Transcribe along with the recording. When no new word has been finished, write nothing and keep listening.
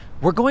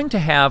We're going to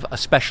have a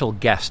special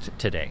guest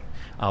today.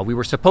 We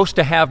were supposed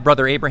to have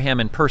Brother Abraham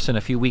in person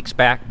a few weeks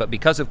back, but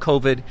because of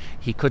COVID,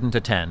 he couldn't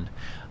attend.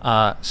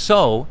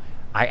 So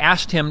I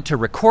asked him to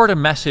record a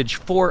message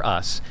for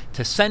us,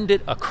 to send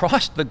it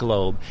across the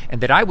globe, and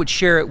that I would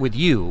share it with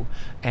you,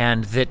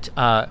 and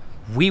that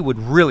we would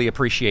really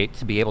appreciate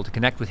to be able to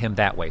connect with him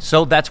that way.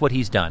 So that's what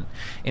he's done.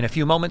 In a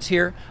few moments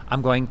here,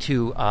 I'm going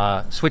to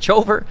switch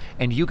over,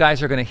 and you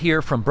guys are going to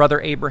hear from Brother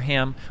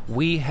Abraham.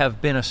 We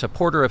have been a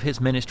supporter of his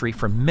ministry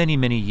for many,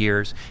 many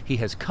years. He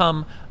has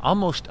come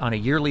almost on a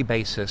yearly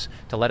basis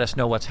to let us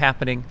know what's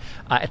happening.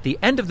 At the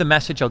end of the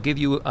message, I'll give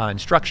you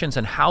instructions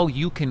on how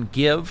you can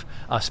give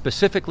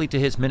specifically to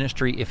his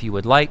ministry if you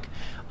would like.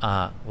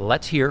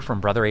 Let's hear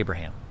from Brother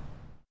Abraham.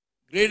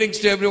 Greetings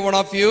to every one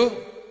of you.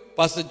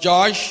 Pastor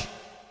Josh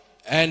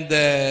and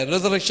the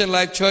Resurrection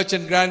Life Church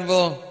in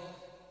Granville.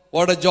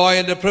 What a joy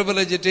and a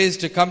privilege it is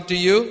to come to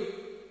you.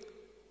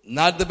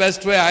 Not the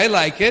best way I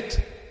like it,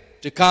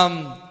 to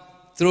come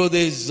through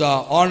this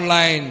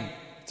online,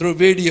 through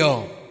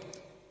video.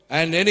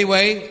 And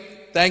anyway,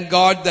 thank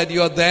God that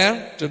you are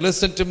there to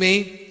listen to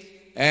me.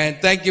 And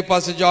thank you,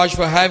 Pastor Josh,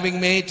 for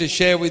having me to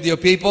share with your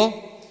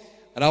people.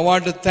 And I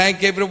want to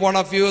thank every one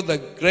of you, the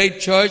great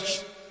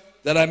church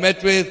that I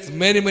met with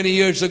many, many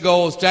years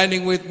ago,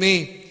 standing with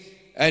me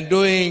and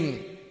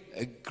doing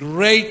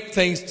great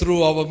things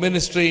through our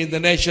ministry in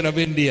the nation of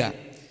India.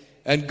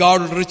 And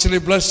God will richly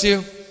bless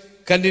you.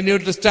 Continue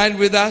to stand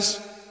with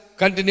us.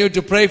 Continue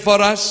to pray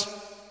for us.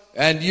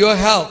 And your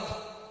help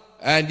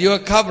and your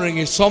covering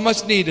is so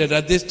much needed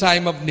at this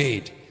time of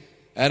need.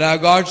 And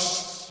I've got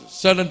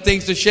certain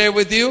things to share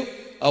with you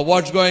of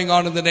what's going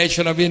on in the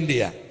nation of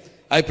India.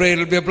 I pray it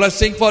will be a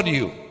blessing for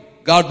you.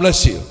 God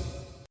bless you.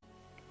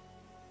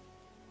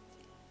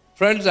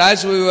 Friends,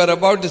 as we were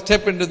about to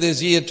step into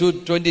this year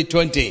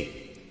 2020,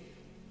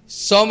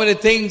 so many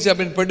things have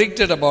been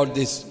predicted about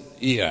this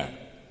year.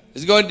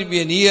 It's going to be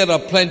a year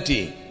of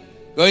plenty,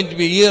 going to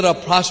be a year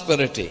of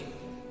prosperity,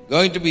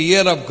 going to be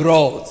a year of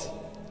growth.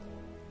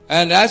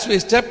 And as we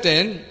stepped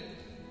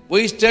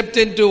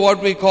into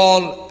what we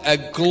call a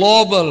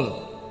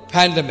global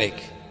pandemic,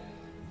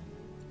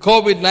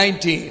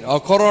 COVID-19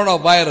 or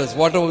coronavirus,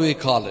 whatever we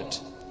call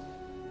it,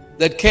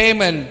 that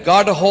came and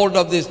got a hold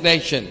of this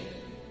nation.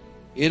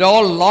 It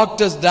all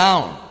locked us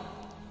down.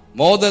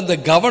 More than the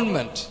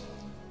government,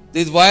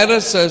 this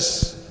virus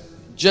has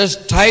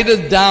just tied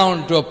us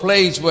down to a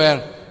place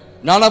where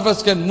none of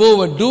us can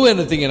move and do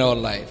anything in our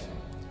life.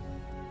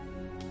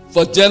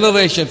 For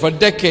generations, for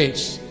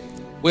decades,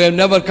 we have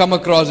never come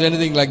across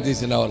anything like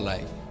this in our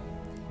life.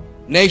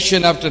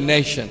 Nation after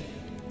nation,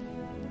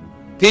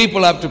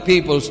 people after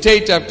people,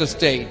 state after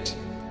state.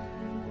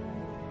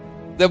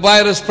 The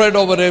virus spread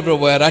over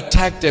everywhere,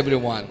 attacked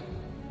everyone.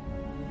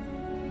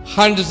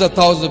 Hundreds of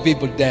thousands of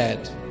people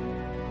dead.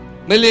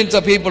 Millions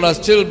of people are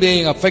still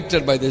being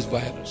affected by this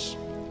virus.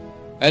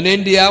 And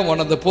India, one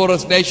of the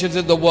poorest nations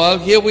in the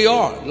world, here we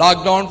are,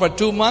 locked down for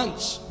 2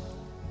 months.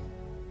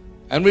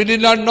 And we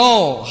did not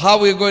know how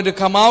we are going to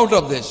come out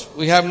of this.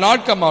 We have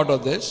not come out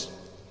of this.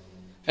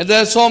 And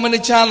there are so many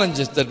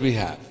challenges that we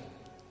have.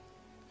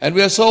 And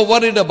we are so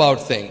worried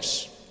about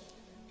things.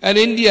 And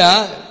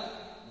India,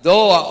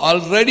 though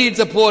already it's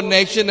a poor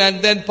nation,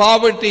 and then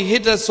poverty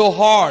hit us so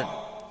hard.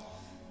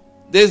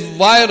 This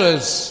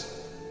virus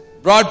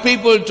brought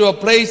people to a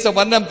place of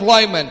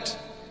unemployment,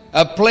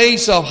 a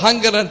place of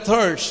hunger and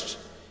thirst.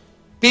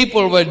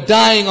 People were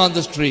dying on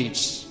the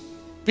streets.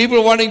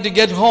 People wanting to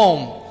get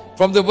home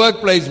from the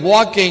workplace,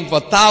 walking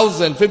for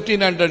 1,000,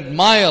 1,500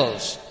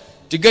 miles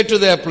to get to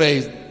their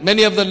place.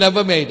 Many of them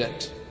never made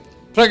it.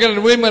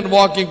 Pregnant women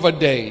walking for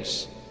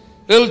days.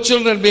 Little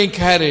children being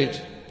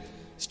carried.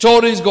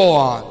 Stories go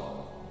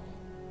on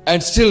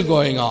and still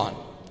going on.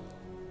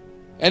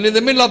 And in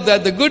the middle of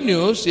that, the good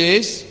news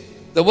is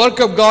the work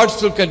of God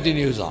still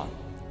continues on.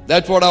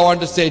 That's what I want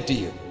to say to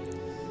you.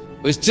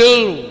 We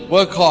still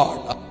work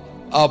hard.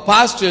 Our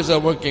pastors are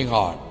working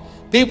hard.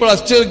 People are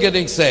still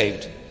getting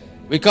saved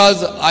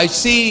because I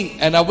see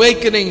an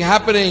awakening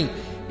happening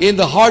in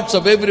the hearts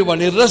of everyone,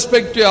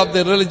 irrespective of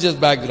their religious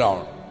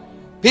background.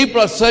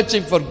 People are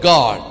searching for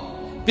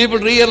God. People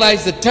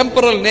realize the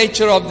temporal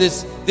nature of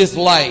this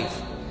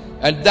life,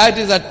 and that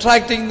is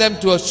attracting them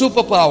to a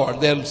superpower,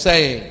 they're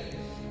saying.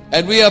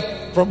 And we are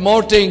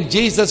promoting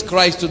Jesus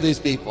Christ to these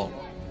people.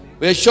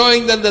 We are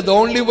showing them that the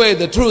only way,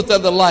 the truth,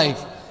 and the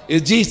life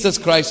is Jesus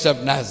Christ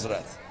of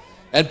Nazareth.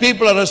 And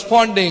people are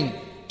responding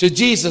to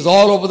Jesus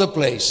all over the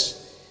place.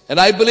 And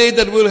I believe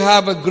that we'll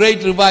have a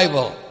great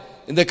revival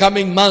in the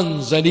coming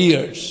months and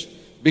years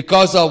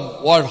because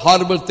of what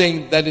horrible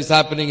thing that is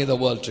happening in the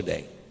world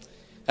today.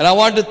 And I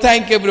want to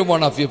thank every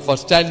one of you for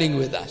standing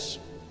with us.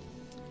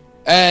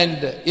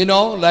 And,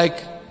 like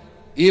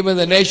even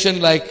the nation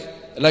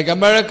like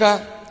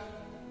America,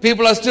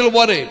 people are still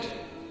worried.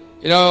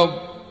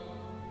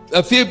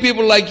 A few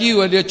people like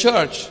you and your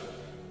church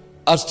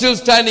are still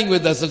standing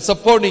with us and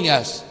supporting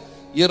us,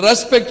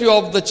 irrespective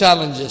of the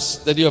challenges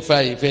that you're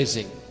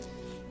facing.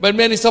 But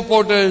many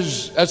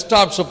supporters have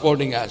stopped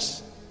supporting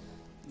us.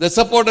 the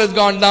support has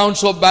gone down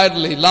so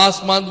badly.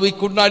 Last month we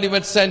could not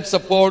even send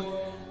support,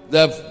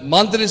 the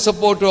monthly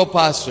support to our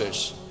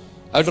pastors.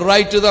 I had to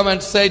write to them and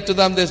say to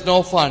them, there's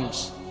no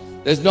funds,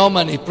 there's no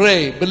money.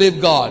 Pray, believe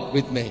God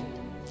with me.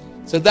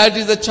 So that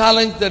is the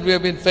challenge that we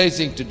have been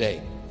facing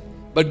today.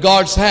 But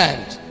God's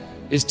hand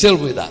is still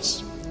with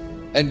us.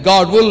 And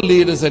God will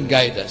lead us and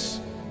guide us.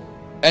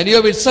 And you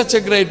have been such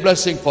a great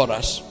blessing for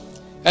us.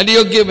 And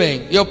your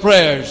giving, your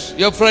prayers,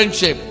 your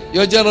friendship,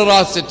 your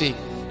generosity,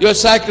 your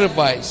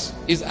sacrifice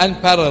is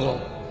unparalleled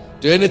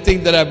to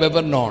anything that I've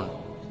ever known.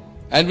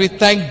 And we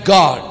thank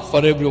God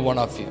for every one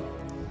of you.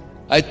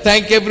 I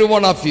thank every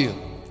one of you.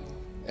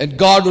 And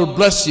God will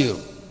bless you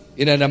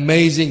in an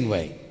amazing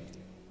way.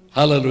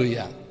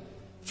 Hallelujah.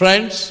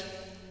 Friends,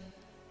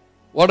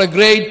 what a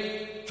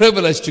great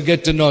privilege to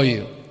get to know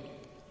you.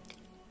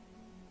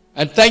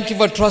 And thank you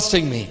for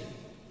trusting me.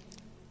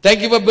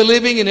 Thank you for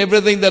believing in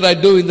everything that I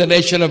do in the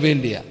nation of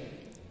India.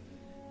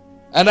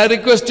 And I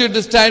request you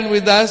to stand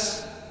with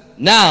us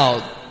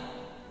now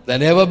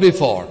than ever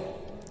before.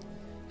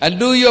 And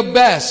do your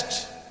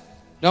best,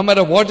 no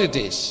matter what it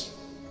is.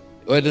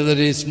 Whether it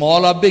is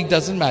small or big,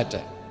 doesn't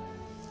matter.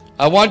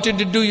 I want you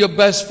to do your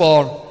best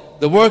for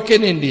the work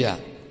in India,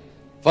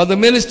 for the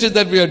ministry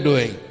that we are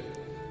doing,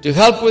 to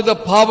help with the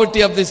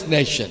poverty of this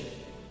nation,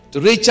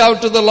 to reach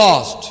out to the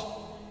lost,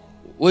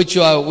 which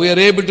we are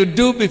able to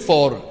do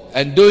before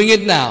and doing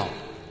it now.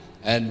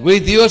 And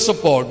with your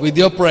support, with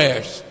your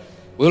prayers,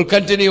 we will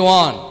continue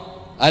on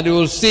and we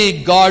will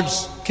see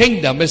God's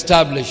kingdom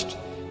established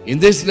in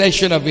this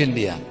nation of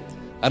India.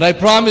 And I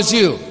promise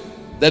you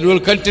that we will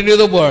continue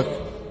the work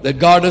that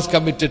God has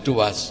committed to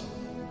us,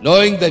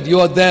 knowing that you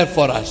are there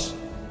for us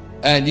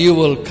and you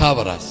will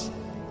cover us.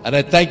 And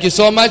I thank you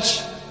so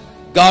much.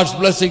 God's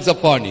blessings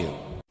upon you.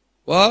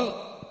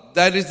 Well,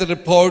 that is the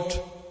report,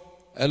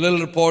 a little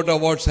report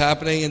of what's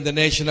happening in the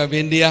nation of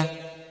India.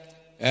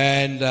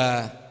 And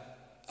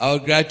our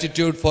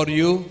gratitude for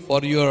you,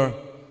 for your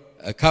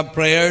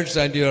prayers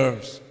and your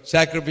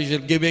sacrificial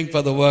giving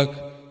for the work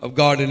of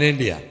God in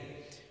India.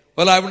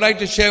 Well, I would like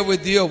to share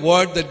with you a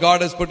word that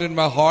God has put in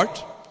my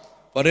heart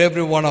for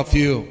every one of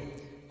you.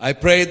 I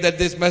pray that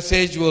this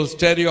message will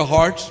stir your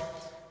hearts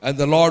and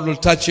the Lord will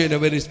touch you in a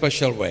very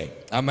special way.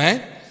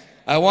 Amen.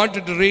 I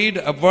wanted to read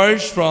a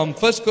verse from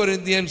 1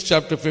 Corinthians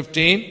chapter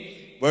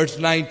 15, verse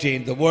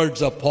 19, the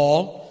words of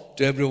Paul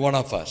to every one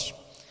of us.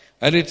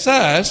 And it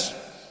says,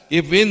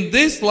 if in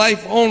this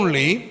life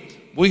only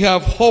we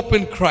have hope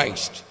in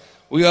Christ,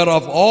 we are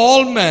of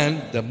all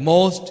men the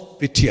most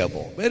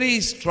pitiable. Very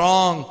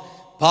strong,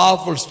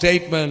 powerful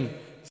statement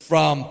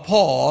from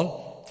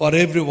Paul for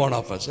every one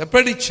of us. A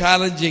pretty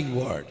challenging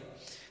word.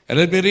 And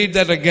let me read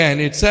that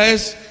again. It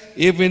says,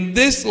 if in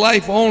this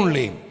life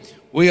only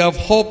we have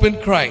hope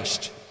in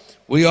Christ,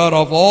 we are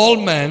of all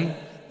men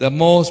the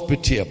most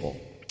pitiable.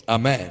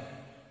 Amen.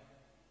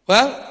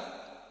 Well,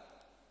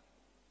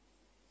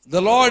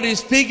 the Lord is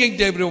speaking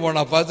to every one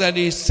of us and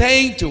He is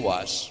saying to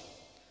us,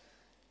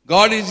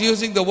 God is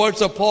using the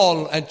words of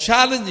Paul and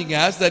challenging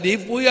us that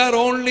if we are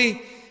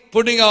only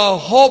putting our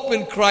hope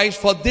in Christ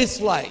for this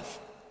life,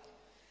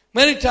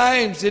 many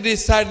times it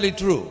is sadly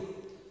true.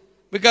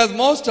 Because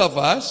most of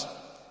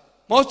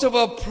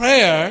our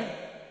prayer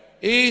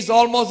is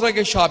almost like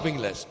a shopping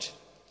list.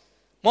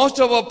 Most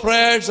of our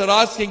prayers are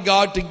asking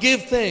God to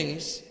give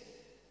things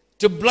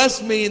to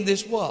bless me in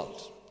this world.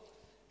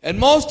 And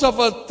most of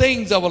our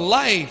things, our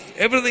life,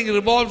 everything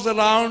revolves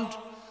around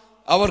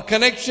our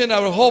connection,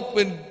 our hope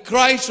in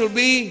Christ will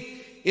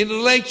be in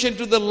relation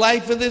to the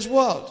life in this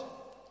world.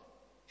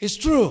 It's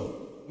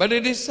true, but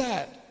it is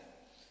sad.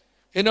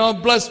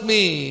 Bless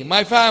me,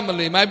 my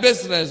family, my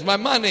business, my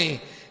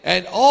money,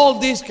 and all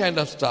these kind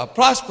of stuff.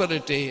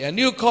 Prosperity, a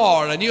new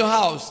car, a new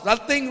house.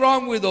 Nothing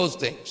wrong with those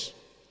things.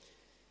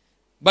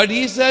 But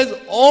he says,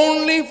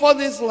 only for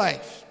this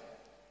life.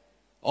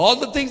 All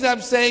the things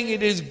I'm saying,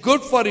 it is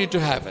good for you to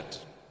have it.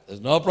 There's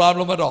no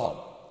problem at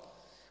all.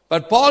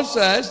 But Paul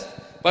says,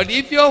 but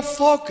if your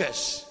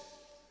focus,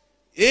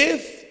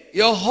 if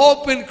your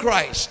hope in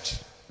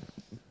Christ,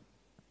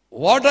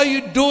 what are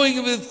you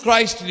doing with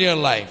Christ in your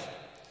life?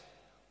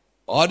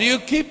 Are you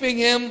keeping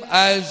Him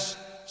as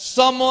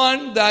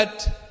someone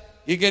that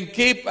you can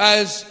keep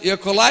as your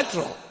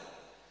collateral?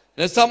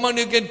 There's someone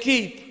you can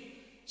keep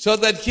so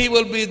that He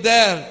will be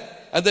there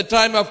at the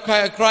time of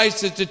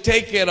crisis to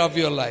take care of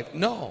your life.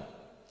 No.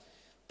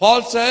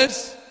 Paul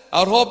says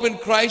our hope in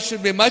Christ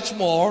should be much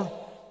more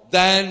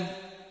than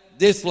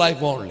this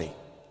life only.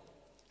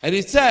 And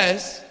he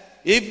says,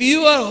 if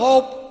your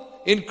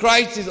hope in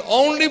Christ is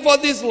only for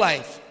this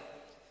life,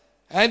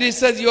 and he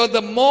says you are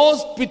the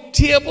most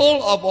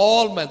pitiable of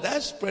all men.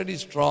 That's a pretty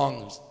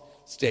strong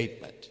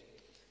statement.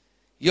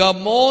 You are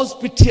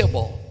most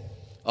pitiable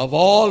of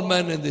all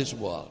men in this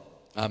world.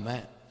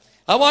 Amen.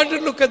 I want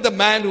to look at the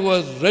man who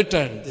has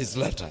written this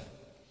letter.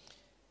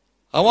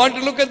 I want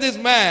to look at this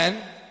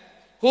man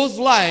whose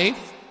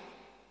life,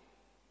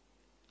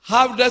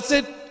 how does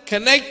it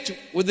connect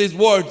with these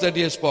words that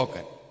he has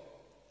spoken?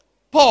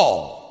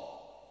 Paul.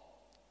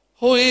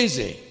 Who is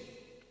he?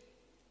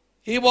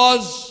 He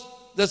was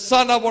the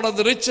son of one of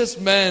the richest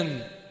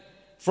men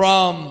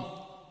from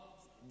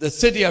the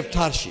city of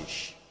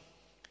Tarshish.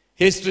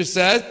 History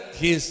says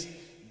his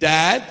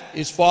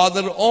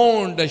father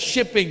owned a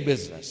shipping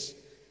business.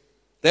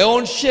 They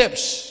owned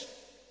ships.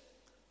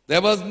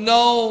 There was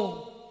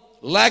no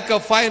lack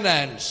of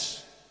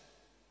finance,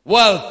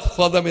 wealth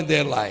for them in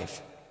their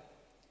life.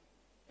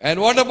 And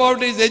what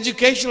about his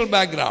educational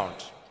background?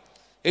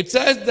 It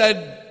says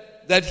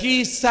that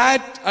he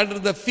sat under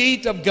the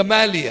feet of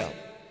Gamaliel.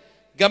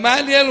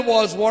 Gamaliel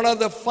was one of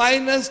the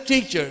finest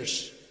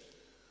teachers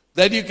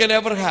that you can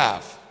ever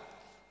have.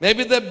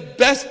 Maybe the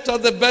best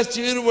of the best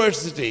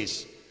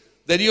universities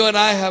that you and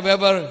I have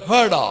ever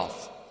heard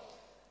of.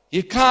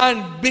 You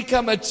can't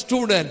become a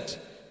student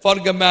for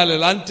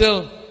Gamaliel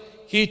until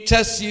he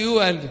tests you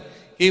and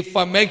he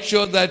makes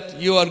sure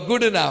that you are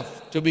good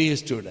enough to be a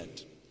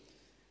student.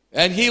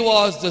 And he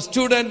was the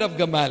student of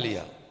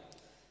Gamaliel.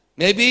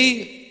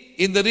 Maybe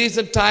in the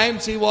recent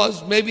times he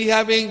was maybe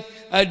having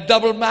a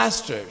double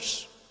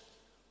master's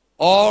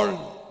or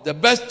the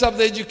best of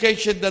the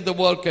education that the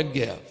world can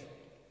give.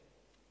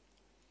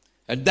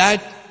 And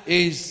that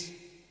is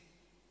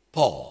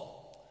Paul.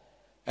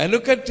 And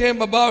look at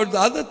him about the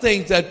other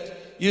things that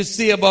you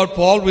see about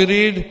Paul. We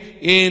read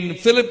in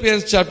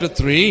Philippians chapter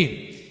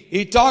 3.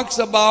 He talks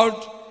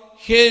about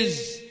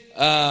his,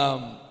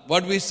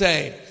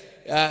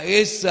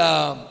 his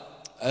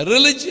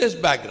religious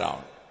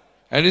background.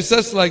 And it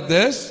says like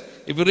this.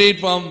 If you read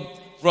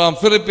from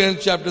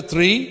Philippians chapter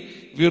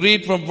 3, we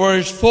read from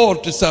verse 4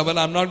 to 7.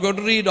 I'm not going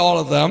to read all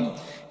of them.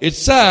 It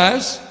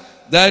says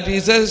that he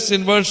says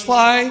in verse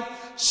 5,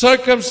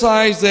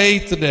 circumcised the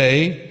 8th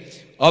day,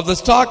 of the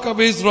stock of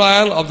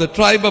Israel, of the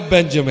tribe of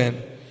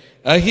Benjamin,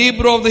 a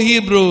Hebrew of the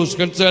Hebrews,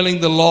 concerning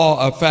the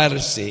law, a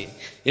Pharisee.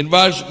 In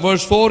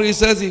verse 4 he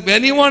says, if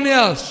anyone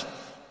else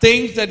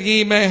thinks that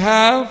he may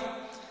have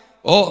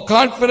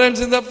confidence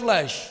in the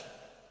flesh,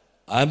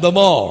 I am the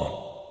more.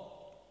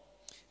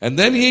 And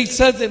then he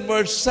says in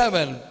verse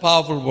 7,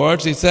 powerful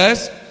words, he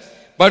says,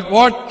 but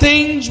what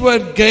things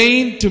were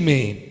gained to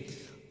me,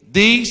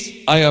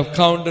 these I have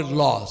counted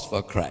loss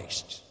for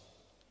Christ.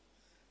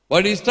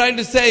 What he's trying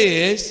to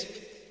say is,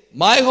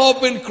 my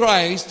hope in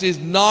Christ is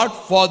not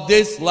for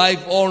this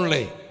life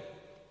only.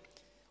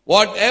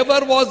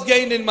 Whatever was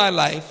gained in my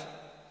life,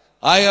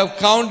 I have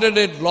counted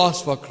it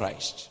loss for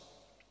Christ.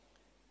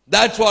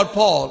 That's what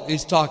Paul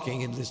is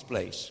talking in this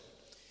place.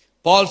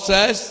 Paul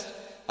says,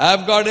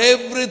 I've got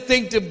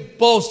everything to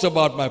boast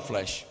about my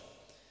flesh.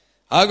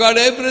 I've got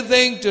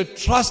everything to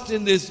trust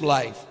in this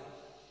life.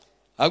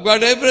 I've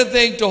got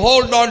everything to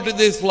hold on to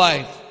this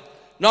life,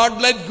 not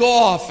let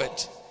go of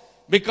it.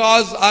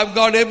 Because I've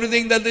got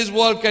everything that this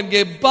world can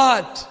give.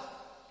 But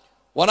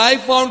when I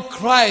found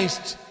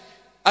Christ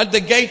at the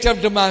gate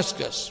of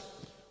Damascus,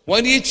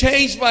 when he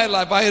changed my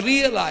life, I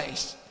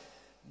realized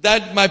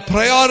that my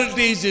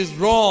priorities is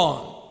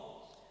wrong.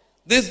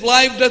 This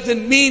life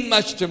doesn't mean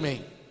much to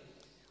me.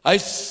 I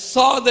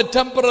saw the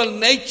temporal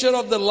nature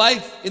of the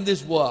life in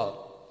this world.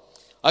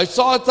 I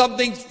saw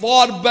something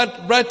far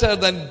better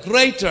than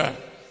greater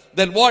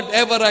than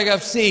whatever I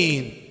have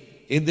seen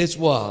in this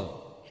world.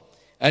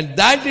 And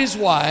that is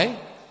why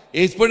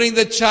he's putting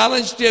the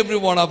challenge to every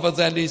one of us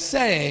and he's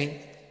saying,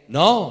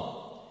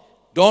 no,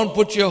 don't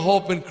put your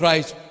hope in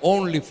Christ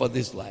only for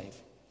this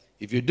life.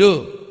 If you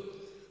do,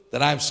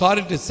 then I'm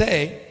sorry to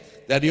say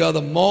that you are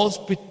the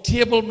most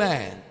pitiable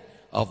man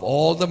of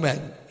all the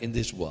men in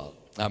this world.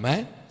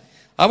 Amen?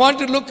 I want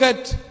to look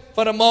at,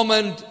 for a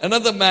moment,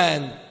 another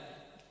man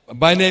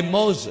by name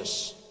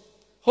Moses.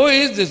 Who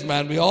is this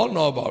man? We all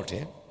know about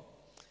him.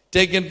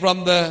 Taken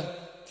from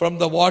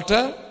the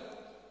water,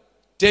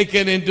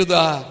 taken into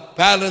the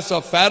palace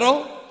of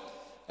Pharaoh,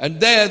 and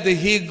there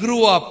he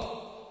grew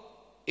up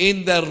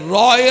in the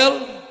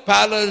royal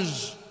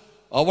palace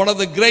of one of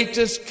the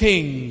greatest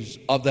kings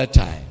of that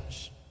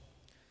times.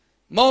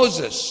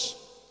 Moses,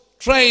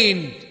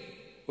 trained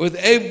with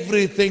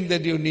everything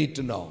that you need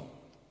to know,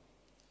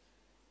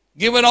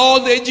 given all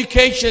the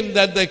education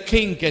that the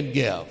king can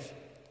give,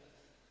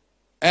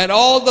 and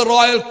all the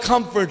royal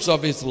comforts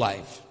of his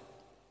life.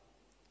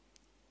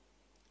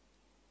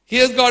 He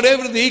has got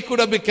everything. He could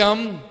have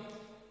become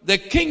the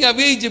king of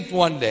Egypt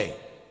one day.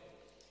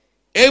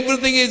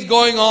 Everything is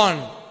going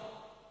on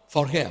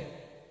for him.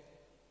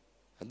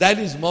 That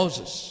is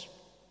Moses.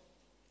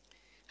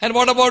 And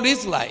what about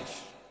his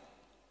life?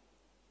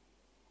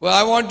 Well,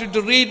 I want you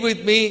to read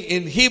with me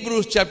in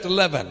Hebrews chapter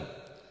 11.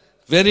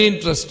 Very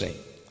interesting.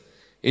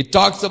 It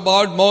talks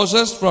about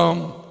Moses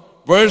from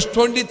verse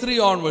 23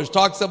 onwards.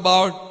 Talks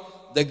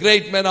about the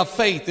great men of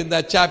faith in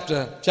that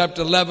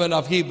chapter 11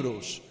 of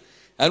Hebrews.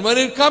 And when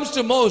it comes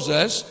to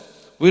Moses,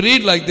 we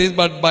read like this,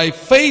 but by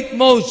faith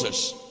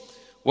Moses,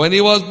 when he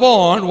was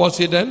born, was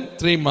hidden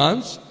 3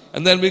 months.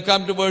 And then we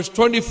come to verse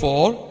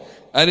 24,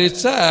 and it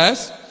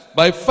says,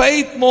 by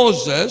faith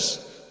Moses,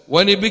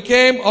 when he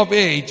became of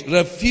age,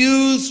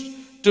 refused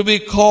to be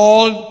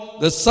called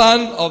the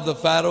son of the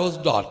Pharaoh's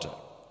daughter.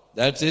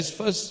 That's his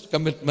first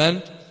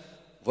commitment.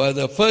 For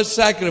the first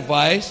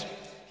sacrifice,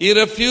 he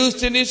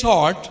refused in his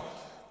heart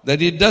that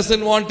he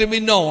doesn't want to be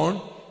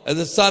known as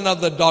the son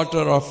of the daughter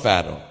of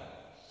Pharaoh.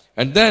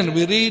 And then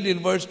we read in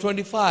verse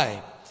 25,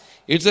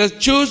 it says,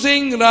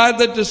 choosing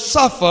rather to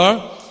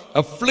suffer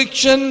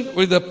affliction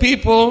with the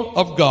people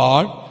of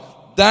God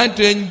than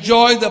to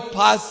enjoy the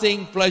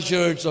passing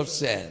pleasures of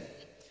sin.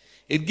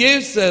 It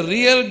gives a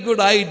real good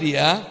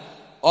idea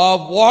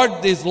of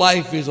what this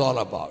life is all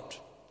about.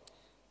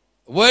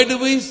 Where do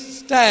we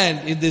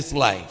stand in this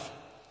life?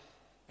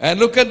 And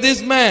look at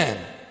this man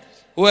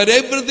who had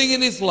everything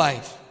in his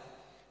life,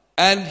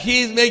 and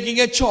he is making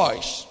a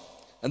choice.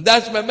 And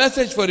that's my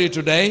message for you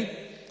today.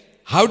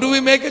 How do we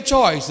make a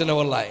choice in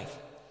our life?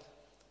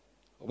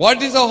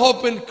 What is our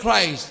hope in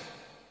Christ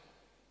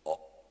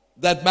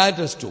that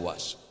matters to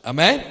us?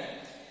 Amen?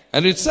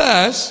 And it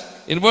says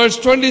in verse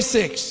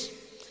 26,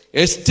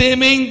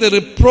 esteeming the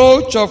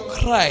reproach of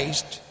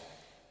Christ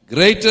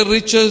greater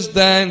riches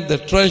than the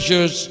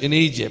treasures in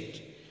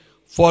Egypt,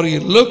 for he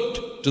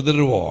looked to the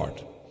reward.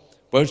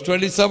 Verse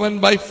 27,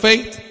 by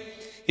faith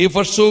he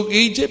forsook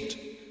Egypt,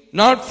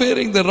 not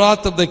fearing the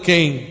wrath of the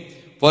king,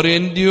 for he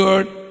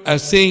endured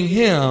as seeing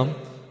him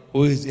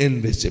who is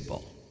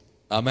invisible.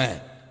 Amen.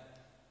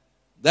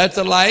 That's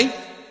the life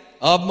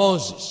of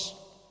Moses.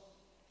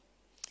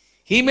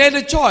 He made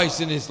a choice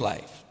in his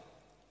life.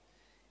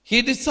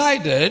 He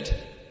decided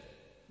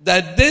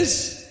that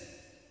this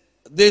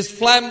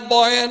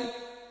flamboyant,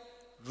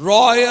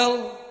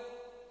 royal,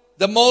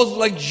 the most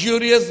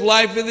luxurious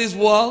life in this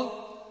world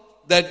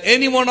that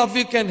any one of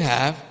you can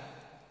have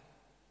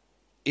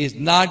is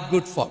not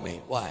good for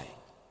me. Why?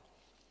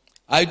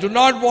 I do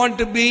not want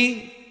to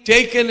be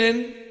taken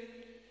in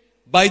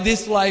by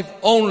this life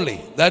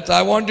only.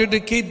 I want you to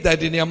keep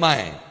that in your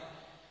mind.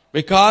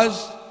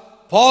 Because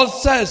Paul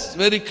says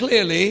very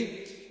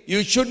clearly,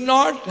 you should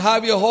not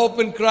have your hope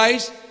in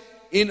Christ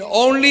in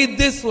only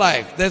this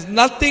life. There's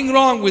nothing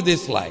wrong with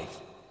this life.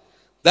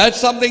 That's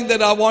something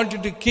that I want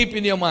you to keep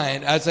in your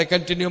mind as I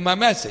continue my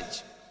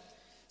message.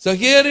 So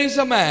here is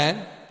a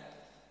man,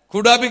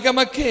 could have become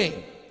a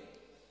king,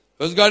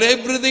 who's got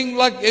everything,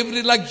 like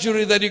every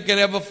luxury that you can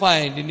ever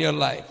find in your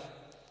life.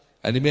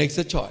 And he makes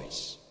a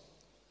choice.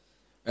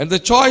 And the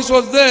choice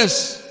was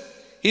this.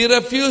 He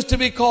refused to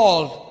be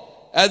called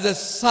as a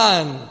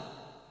son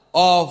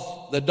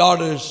of the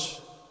daughters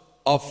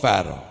of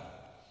Pharaoh.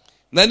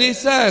 Then he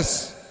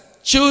says,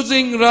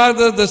 choosing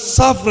rather the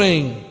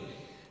suffering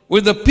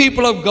with the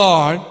people of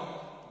God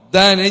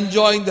than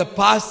enjoying the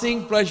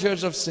passing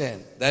pleasures of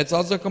sin. That's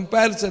also a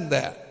comparison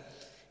there.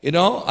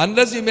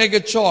 Unless you make a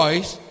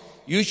choice,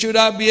 you should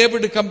be able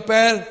to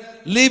compare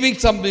leaving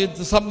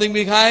something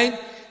behind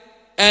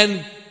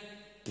and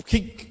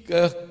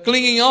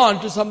clinging on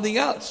to something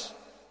else.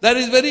 That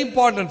is very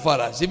important for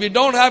us. If you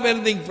don't have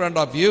anything in front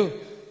of you,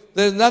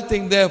 there's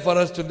nothing there for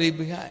us to leave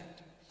behind.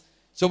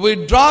 So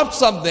we drop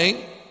something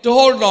to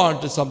hold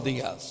on to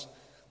something else.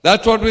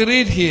 That's what we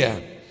read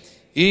here.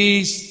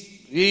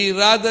 He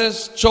rather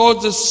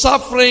chose the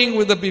suffering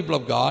with the people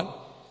of God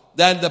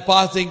than the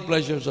passing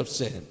pleasures of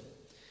sin.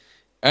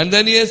 And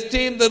then he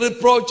esteemed the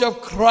reproach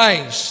of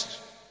Christ.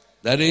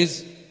 That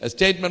is a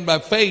statement by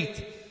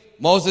faith.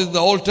 Moses in the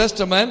Old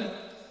Testament,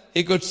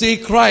 he could see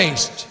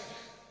Christ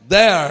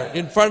there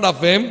in front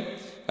of him.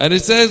 And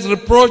it says,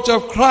 reproach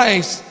of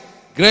Christ,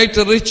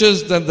 greater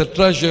riches than the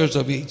treasures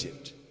of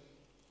Egypt.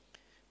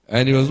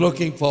 And he was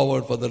looking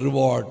forward for the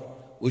reward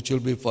which will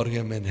be for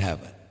him in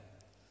heaven.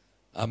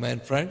 Amen,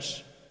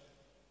 friends?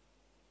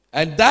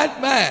 And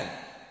that man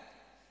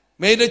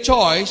made a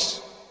choice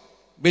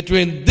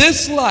between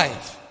this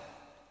life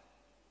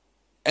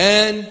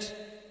and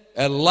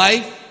a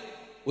life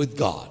with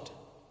God.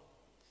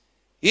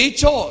 He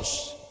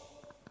chose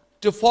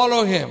to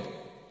follow him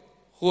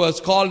who has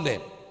called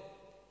him.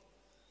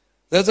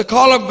 There's a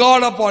call of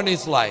God upon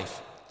his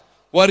life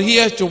where he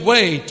has to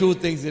weigh two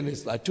things in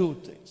his life. Two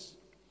things.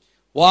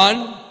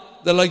 One,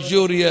 the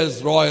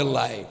luxurious royal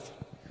life.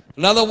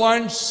 Another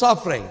one,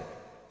 suffering.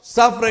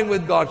 Suffering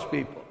with God's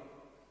people.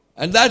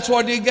 And that's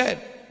what you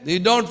get. You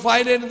don't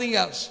find anything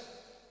else.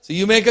 So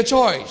you make a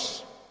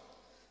choice.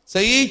 So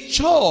he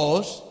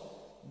chose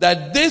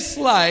that this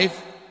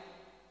life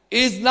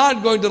is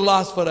not going to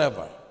last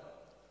forever.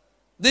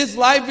 This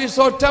life is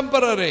so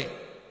temporary.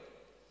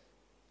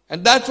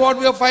 And that's what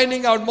we are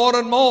finding out more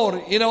and more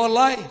in our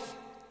life.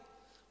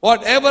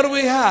 Whatever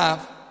we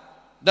have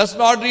does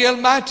not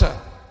really matter,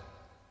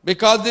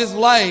 because this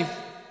life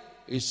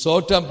is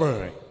so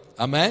temporary.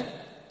 Amen?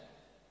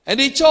 And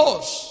he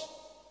chose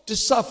to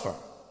suffer.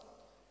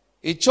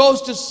 He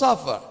chose to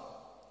suffer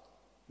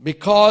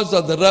because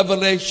of the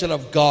revelation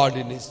of God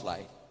in his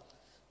life.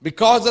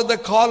 Because of the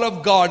call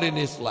of God in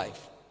his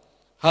life.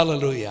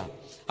 Hallelujah.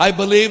 I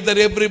believe that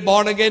every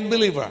born-again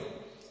believer,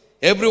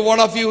 every one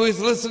of you who is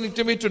listening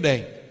to me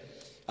today,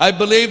 I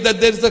believe that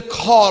there is a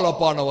call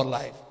upon our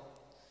life.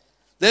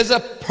 There's a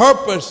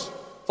purpose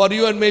for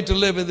you and me to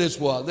live in this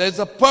world. There's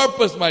a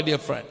purpose, my dear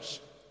friends.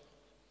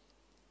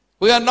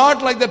 We are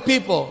not like the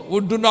people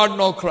who do not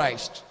know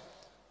Christ.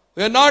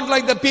 We are not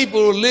like the people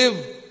who live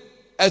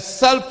a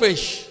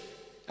selfish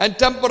and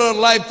temporal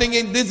life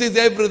thinking this is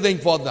everything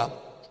for them.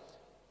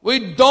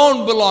 We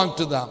don't belong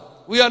to them.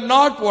 We are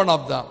not one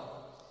of them.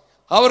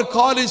 Our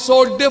call is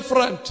so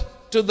different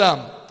to them.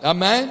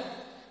 Amen?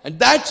 And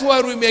that's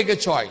where we make a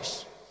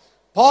choice.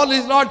 Paul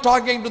is not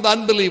talking to the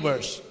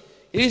unbelievers.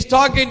 He's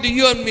talking to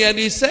you and me, and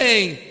he's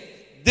saying,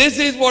 this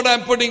is what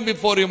I'm putting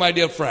before you, my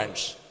dear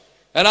friends.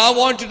 And I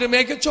want you to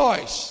make a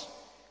choice.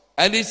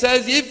 And he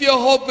says, if your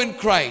hope in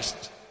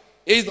Christ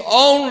is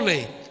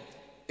only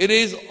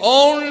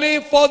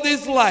for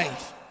this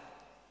life,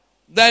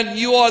 then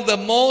you are the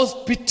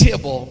most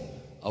pitiable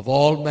of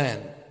all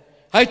men.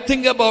 I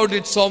think about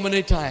it so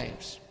many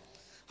times.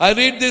 I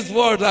read this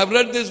word, I've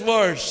read this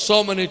verse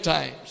so many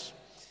times.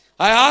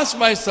 I ask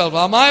myself,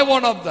 am I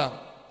one of them?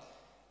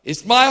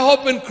 Is my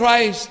hope in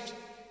Christ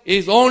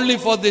is only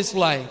for this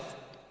life?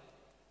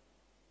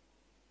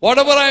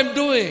 Whatever I'm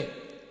doing,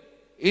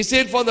 is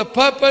it for the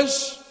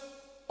purpose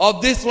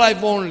of this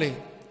life only?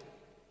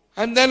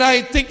 And then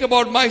I think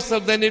about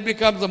myself, then it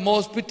becomes the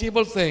most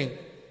pitiable thing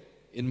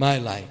in my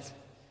life.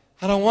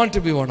 I don't want to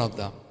be one of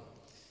them.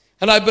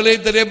 And I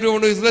believe that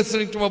everyone who is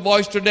listening to my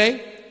voice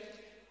today,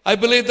 I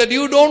believe that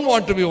you don't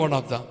want to be one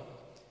of them.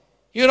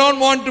 You don't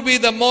want to be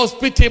the most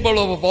pitiable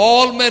of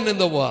all men in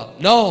the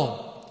world.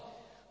 No.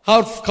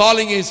 Our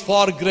calling is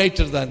far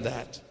greater than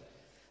that.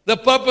 The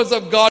purpose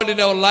of God in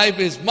our life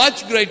is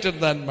much greater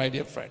than, my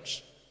dear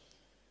friends.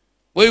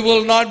 We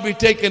will not be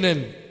taken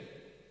in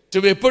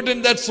to be put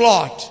in that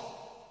slot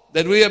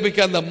that we have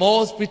become the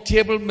most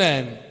pitiable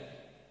men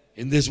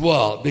in this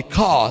world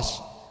because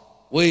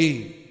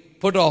we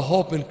put our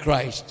hope in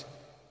Christ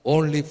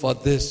only for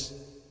this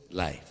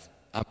life.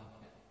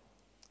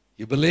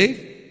 You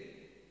believe?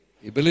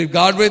 You believe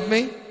God with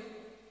me?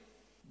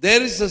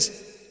 There is a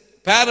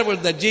parable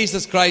that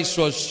Jesus Christ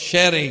was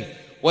sharing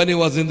when he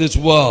was in this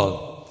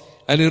world.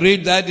 And you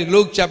read that in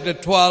Luke chapter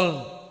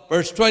 12,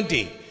 verse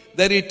 20.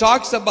 That he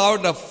talks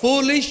about a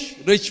foolish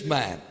rich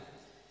man.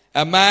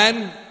 A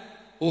man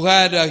who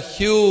had a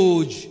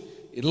huge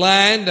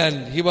land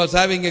and he was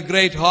having a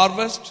great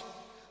harvest.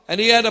 And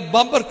he had a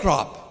bumper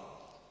crop.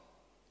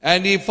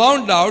 And he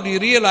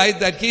realized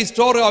that his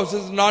storehouse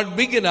is not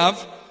big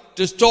enough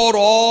to store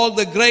all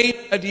the grain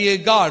that he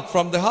got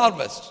from the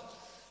harvest.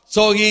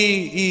 So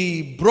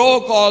he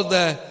broke all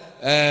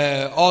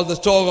the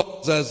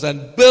storehouses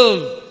and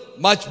built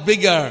much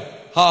bigger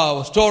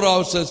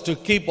storehouses to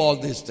keep all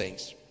these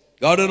things.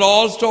 Got it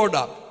all stored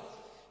up.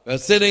 He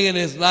was sitting in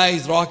his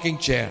nice rocking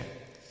chair.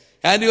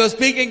 And he was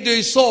speaking to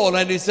his soul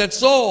and he said,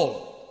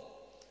 soul,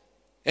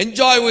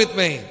 enjoy with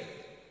me.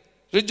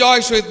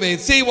 Rejoice with me.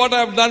 See what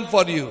I've done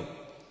for you.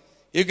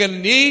 You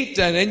can eat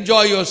and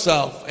enjoy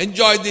yourself.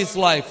 Enjoy this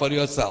life for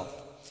yourself.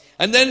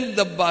 And then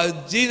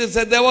Jesus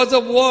said there was a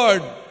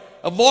word,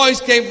 a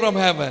voice came from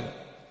heaven.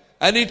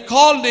 And it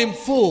called him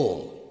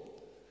fool.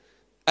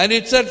 And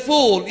it said,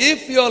 fool,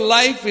 if your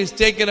life is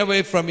taken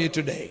away from you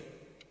today,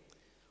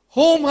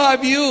 whom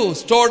have you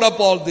stored up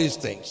all these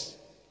things?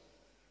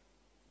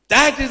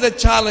 That is a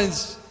challenge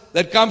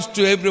that comes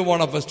to every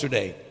one of us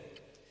today.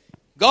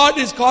 God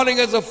is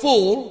calling us a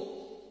fool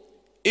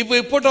if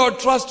we put our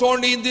trust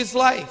only in this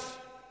life.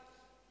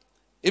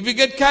 If we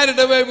get carried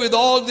away with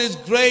all this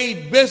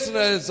great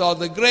business or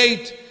the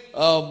great,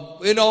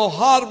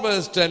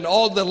 harvest and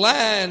all the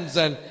lands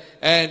and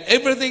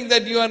everything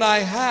that you and I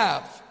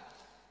have,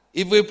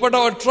 if we put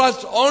our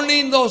trust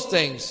only in those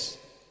things,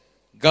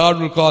 God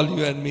will call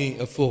you and me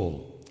a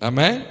fool.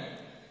 Amen?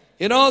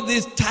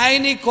 This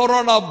tiny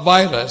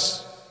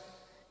coronavirus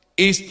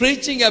is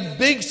preaching a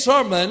big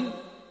sermon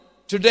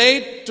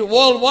today to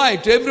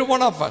worldwide, to every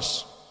one of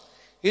us.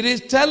 It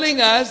is telling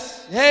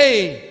us,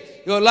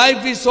 hey, your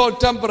life is so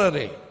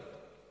temporary.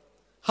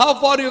 How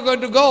far are you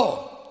going to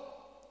go?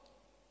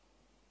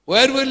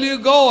 Where will you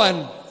go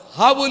and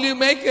how will you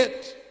make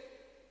it?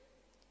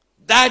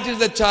 That is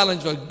the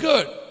challenge for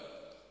good.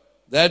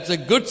 That's a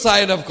good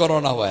side of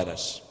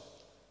coronavirus.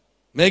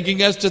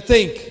 Making us to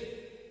think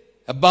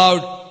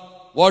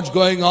about what's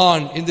going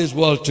on in this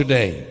world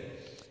today.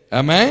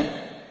 Amen?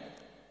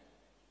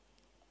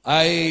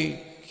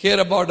 I hear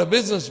about a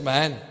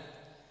businessman.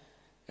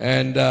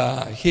 And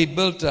he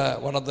built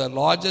one of the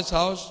largest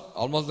house,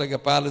 almost like a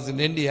palace in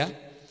India.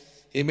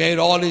 He made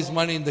all his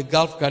money in the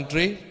Gulf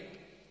country.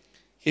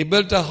 He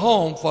built a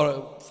home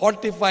for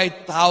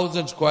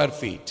 45,000 square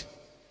feet.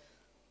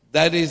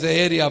 That is the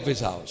area of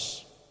his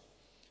house.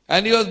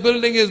 And he was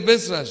building his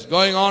business,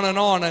 going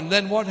on. And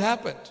then what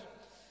happened?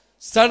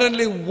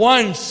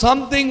 Suddenly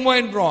something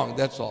went wrong,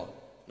 that's all.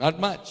 Not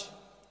much.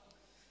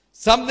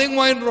 Something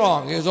went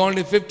wrong. He was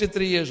only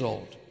 53 years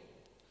old.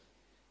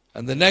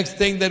 And the next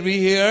thing that we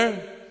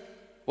hear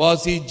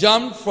was he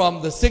jumped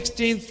from the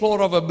 16th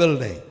floor of a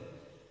building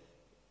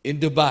in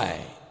Dubai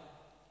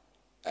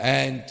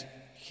and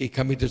he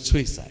committed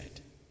suicide.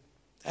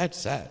 That's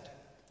sad.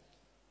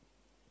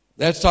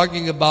 That's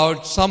talking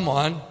about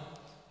someone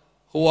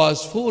who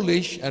was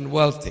foolish and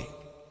wealthy.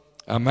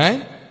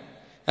 Amen?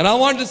 And I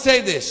want to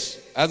say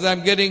this as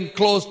I'm getting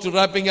close to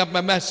wrapping up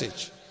my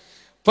message.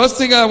 First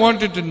thing I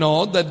want you to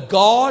know that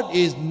God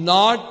is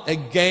not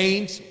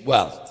against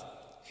wealth.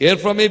 Hear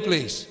from me,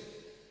 please.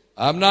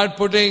 I'm not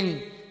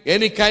putting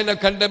any kind of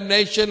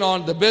condemnation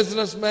on the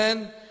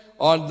businessmen,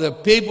 on the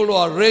people who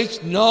are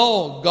rich.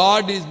 No,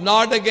 God is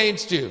not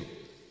against you.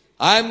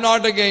 I'm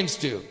not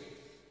against you.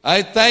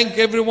 I thank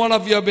every one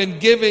of you have been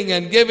giving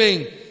and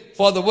giving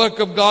for the work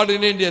of God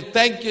in India.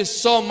 Thank you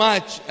so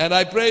much. And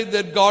I pray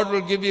that God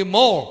will give you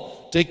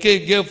more to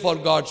give for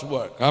God's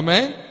work.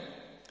 Amen.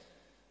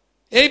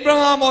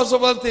 Abraham was a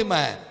wealthy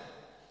man.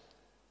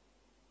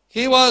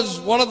 He was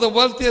one of the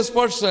wealthiest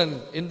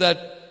person in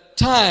that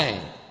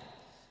time.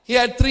 He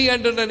had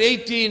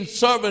 318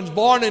 servants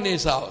born in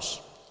his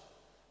house.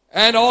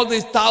 And all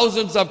these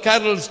thousands of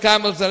cattle,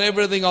 camels and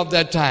everything of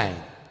that time.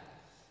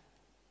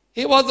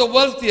 He was the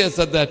wealthiest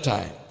at that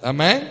time.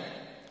 Amen.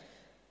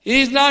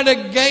 He is not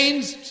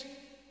against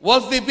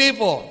wealthy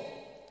people.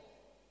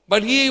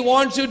 But he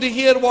wants you to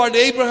hear what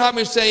Abraham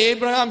is saying.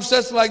 Abraham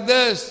says like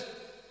this.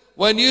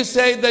 When you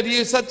say that he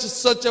is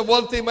such a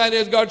wealthy man, he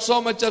has got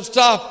so much of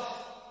stuff,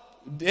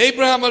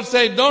 Abraham will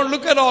say, don't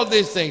look at all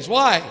these things.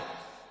 Why?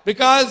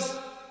 Because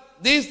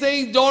these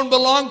things don't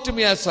belong to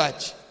me as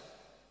such.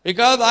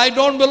 Because I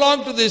don't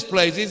belong to this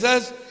place. He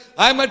says,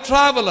 I'm a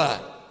traveler.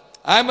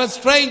 I'm a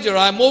stranger.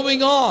 I'm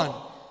moving on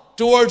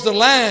towards a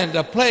land,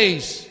 a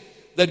place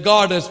that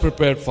God has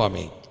prepared for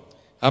me.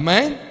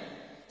 Amen?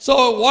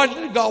 So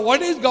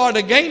what is God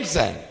against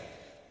then?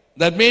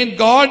 That means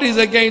God is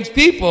against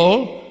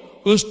people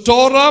who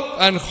store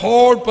up and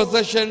hoard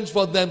possessions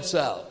for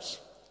themselves.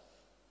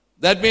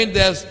 That means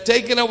they are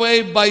taken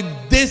away by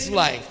this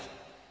life.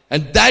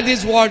 And that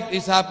is what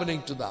is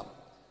happening to them.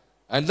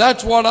 And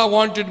that's what I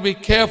want you to be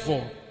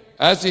careful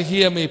as you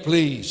hear me,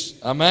 please.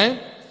 Amen?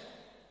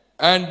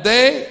 And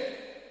they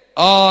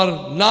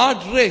are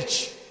not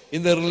rich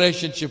in their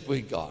relationship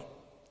with God.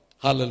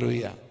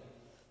 Hallelujah.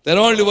 They're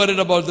only worried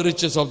about the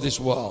riches of this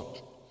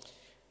world.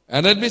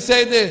 And let me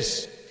say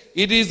this.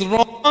 It is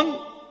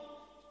wrong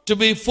to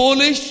be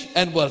foolish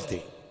and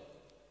wealthy.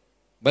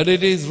 But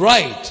it is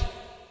right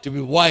to be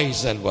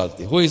wise and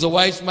wealthy. Who is a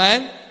wise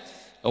man?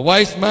 A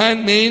wise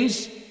man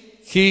means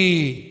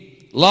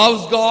he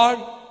loves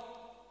God,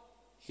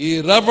 he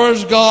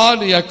reveres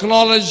God, he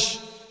acknowledges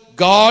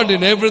God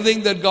in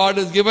everything that God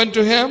has given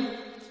to him,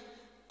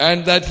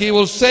 and that he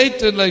will say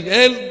to like,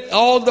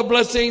 all the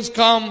blessings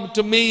come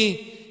to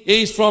me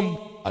is from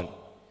God.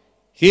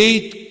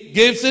 He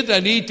gives it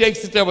and he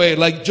takes it away,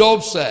 like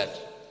Job said.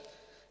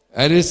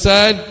 And he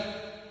said,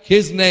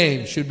 his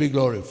name should be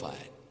glorified.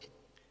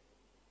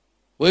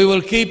 We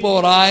will keep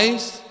our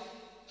eyes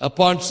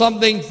upon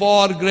something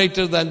far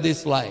greater than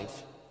this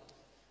life.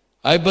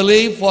 I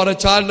believe for a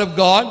child of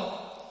God,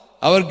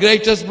 our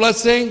greatest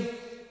blessing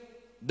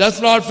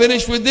does not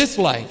finish with this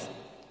life,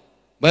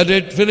 but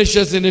it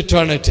finishes in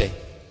eternity.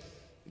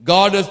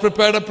 God has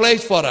prepared a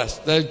place for us.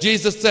 That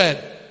Jesus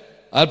said,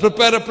 I'll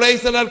prepare a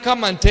place and I'll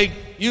come and take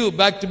you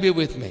back to be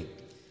with me.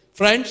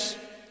 Friends,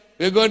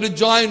 we're going to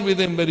join with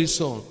him very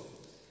soon.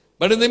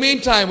 But in the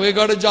meantime, we've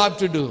got a job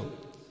to do.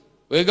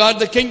 We've got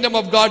the kingdom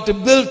of God to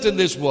build in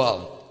this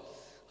world.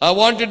 I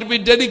want you to be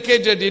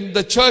dedicated in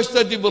the church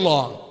that you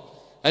belong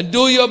and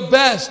do your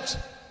best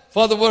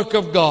for the work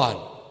of God.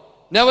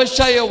 Never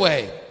shy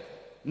away.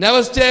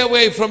 Never stay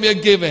away from your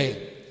giving.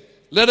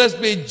 Let us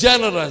be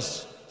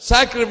generous,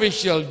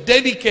 sacrificial,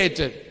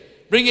 dedicated,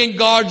 bringing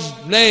God's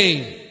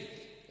name,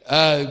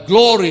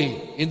 glory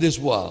in this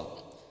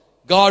world.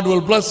 God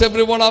will bless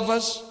every one of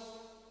us.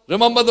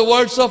 Remember the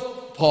words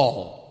of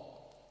Paul.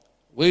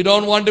 We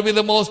don't want to be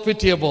the most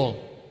pitiable,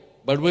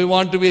 but we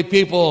want to be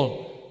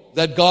people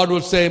that God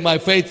will say, my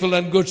faithful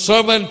and good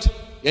servant,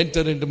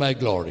 enter into my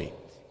glory.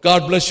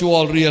 God bless you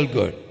all real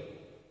good.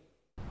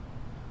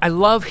 I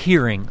love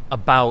hearing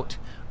about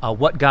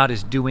what God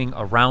is doing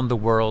around the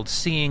world,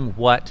 seeing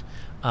what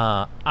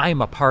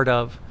I'm a part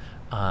of.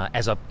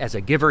 As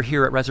a giver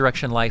here at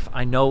Resurrection Life,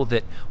 I know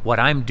that what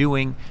I'm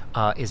doing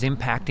is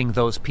impacting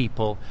those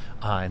people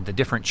and the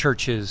different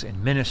churches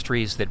and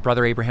ministries that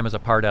Brother Abraham is a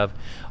part of.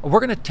 We're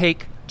going to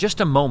take just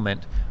a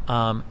moment,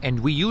 and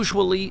we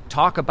usually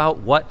talk about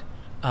what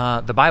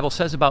the Bible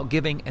says about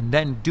giving and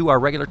then do our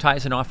regular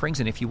tithes and offerings.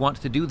 And if you want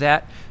to do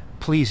that,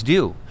 please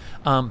do.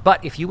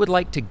 But if you would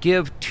like to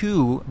give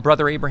to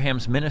Brother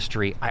Abraham's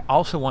ministry, I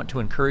also want to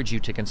encourage you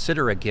to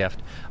consider a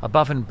gift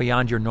above and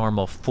beyond your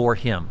normal for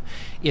him.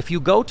 If you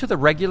go to the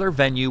regular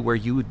venue where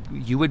you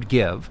would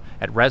give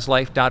at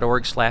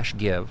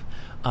reslife.org/give,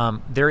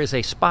 there is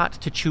a spot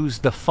to choose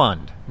the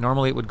fund.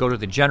 Normally it would go to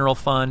the general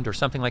fund or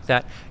something like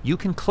that. You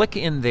can click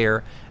in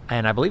there,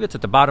 and I believe it's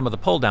at the bottom of the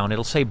pull down.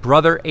 It'll say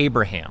Brother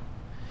Abraham.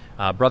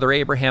 Brother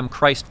Abraham,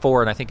 Christ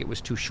for, and I think it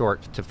was too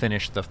short to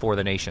finish the For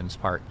the Nations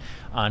part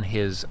on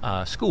his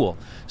school.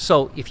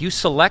 So if you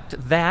select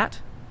that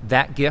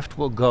gift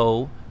will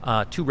go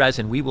to Res,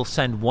 and we will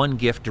send one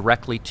gift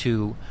directly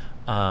to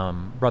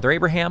Brother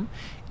Abraham.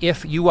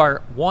 If you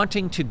are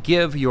wanting to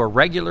give your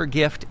regular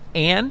gift,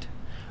 and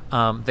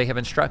they have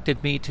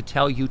instructed me to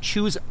tell you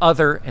choose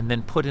other and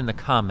then put in the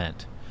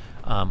comment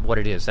what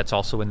it is. That's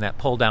also in that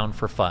pull down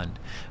for fund.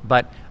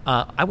 But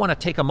I want to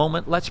take a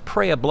moment. Let's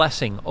pray a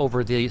blessing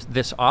over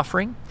this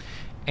offering.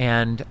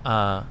 And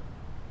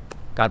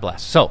God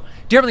bless. So,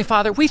 dear Heavenly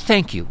Father, we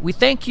thank you. We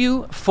thank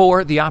you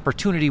for the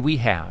opportunity we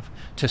have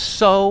to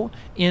sow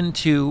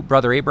into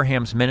Brother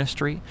Abraham's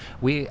ministry.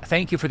 We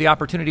thank you for the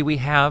opportunity we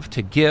have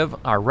to give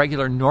our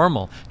regular,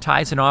 normal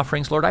tithes and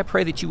offerings. Lord, I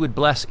pray that you would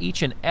bless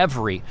each and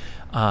every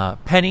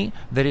penny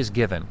that is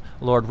given.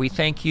 Lord, we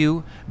thank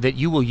you that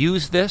you will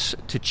use this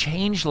to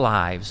change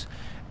lives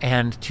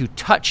and to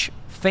touch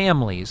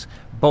families,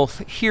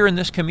 both here in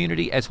this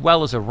community as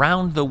well as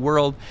around the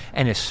world,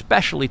 and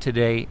especially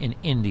today in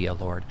India,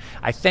 Lord.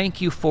 I thank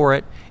you for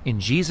it.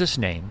 In Jesus'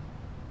 name,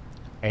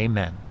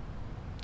 amen.